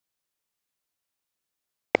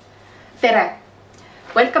Tere!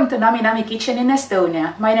 Welcome to Nami-Nami kitchen in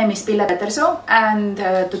Estonia. My name is Pille Petersoo and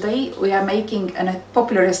today we are making a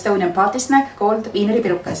popular Estonian party snack called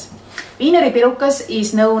Viineripirukad. Viineripirukad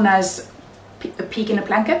is known as a pig in a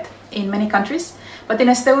blanket in many countries, but in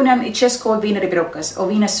Estonian it's just called Viineripirukad or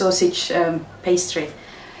Wiener sausage pastry.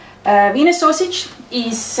 Wiener sausage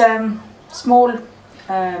is small,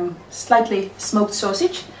 slightly smoked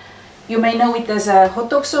sausage. You may know it as a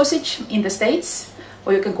hot dog sausage in the States,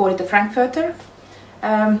 or you can call it a frankfurter.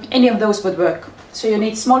 Any of those would work. So you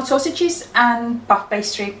need small sausages and puff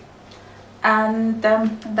pastry, and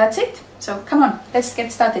that's it. So come on, let's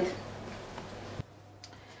get started.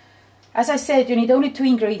 As I said, you need only two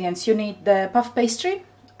ingredients. You need the puff pastry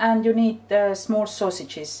and you need the small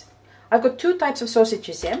sausages. I've got two types of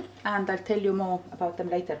sausages here, and I'll tell you more about them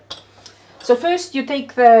later. So first you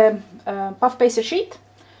take the puff pastry sheet.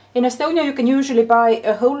 In Estonia you can usually buy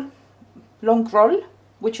a whole long roll,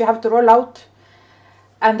 which you have to roll out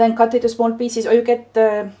and then cut it to small pieces, or you get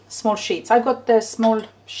the small sheets. I've got the small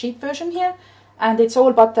sheet version here, and it's all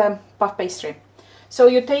about the puff pastry. So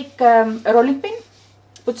you take a rolling pin,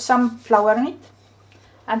 put some flour in it,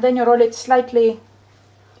 and then you roll it slightly,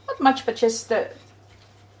 not much, but just a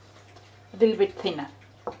little bit thinner.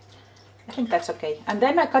 I think that's okay. And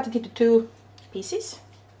then I cut it into two pieces.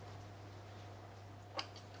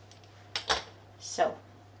 So,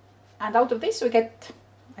 and out of this we get,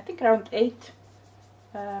 I think, around eight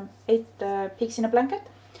pigs in a blanket.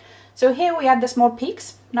 So here we add the small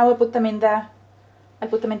pigs. Now I put them in the, I'll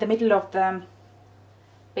put them in the middle of the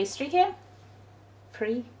pastry here.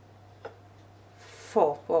 3,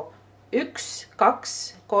 4, 1, 2,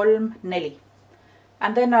 3, 4.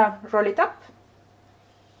 And then I roll it up,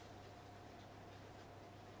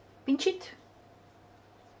 pinch it,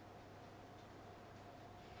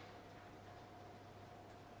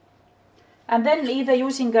 and then either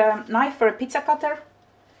using a knife or a pizza cutter,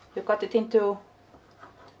 you cut it into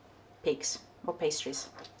pigs or pastries.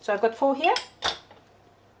 So I've got 4 here,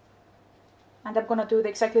 and I'm gonna do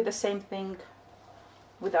exactly the same thing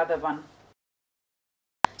with the other one.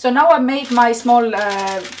 So now I've made my small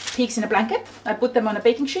pigs in a blanket. I put them on a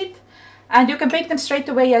baking sheet, and you can bake them straight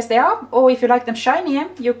away as they are, or if you like them shinier,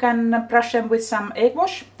 you can brush them with some egg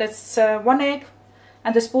wash. That's 1 egg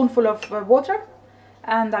and a spoonful of water,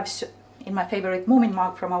 and I've in my favorite moomin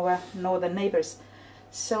mug from our northern neighbors.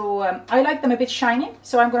 So I like them a bit shiny,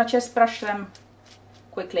 so I'm gonna just brush them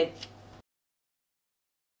quickly.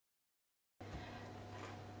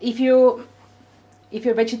 If you're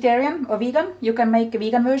vegetarian or vegan, you can make a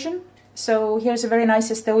vegan version. So here's a very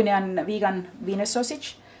nice Estonian vegan Wiener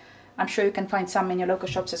sausage. I'm sure you can find some in your local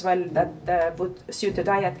shops as well that would suit the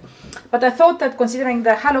diet. But I thought that considering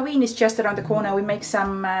the Halloween is just around the corner, we make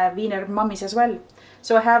some Wiener mummies as well.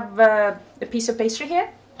 So I have a piece of pastry here,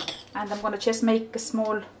 and I'm going to just make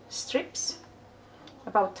small strips,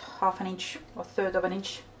 about 1/2 inch or 1/3 of an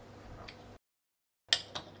inch.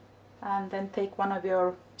 And then take one of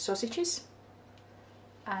your sausages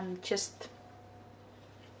and just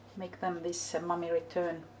make them this mummy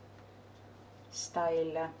return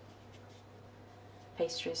style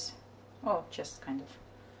pastries, or just kind of.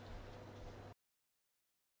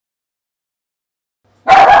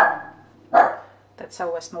 That's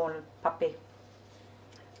our small puppy,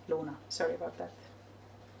 Luna. Sorry about that.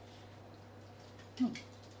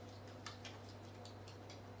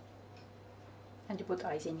 And you put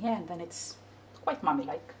eyes in here, and then it's quite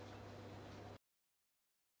mummy-like.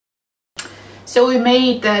 So we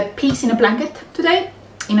made pigs in a blanket today.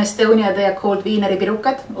 In Estonia they are called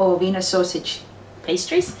Viineripirukad or Wiener sausage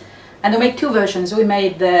pastries. And we made two versions. We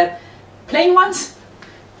made the plain ones.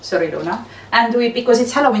 Sorry, Luna. And because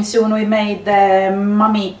it's Halloween soon, we made the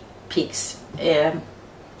mummy pigs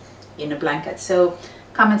in a blanket. So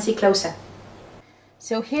come and see closer.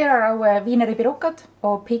 So here are our Viineripirukad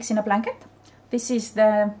or pigs in a blanket. This is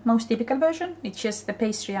the most typical version. It's just the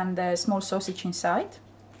pastry and the small sausage inside,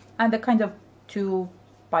 and the kind of 2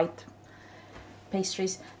 bite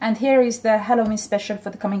pastries. And here is the Halloween special for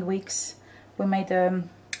the coming weeks. We made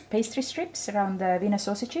pastry strips around the Wiener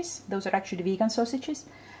sausages. Those are actually vegan sausages.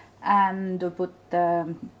 And we put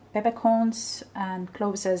peppercorns and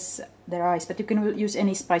cloves as their eyes, but you can use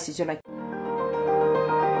any spices you like.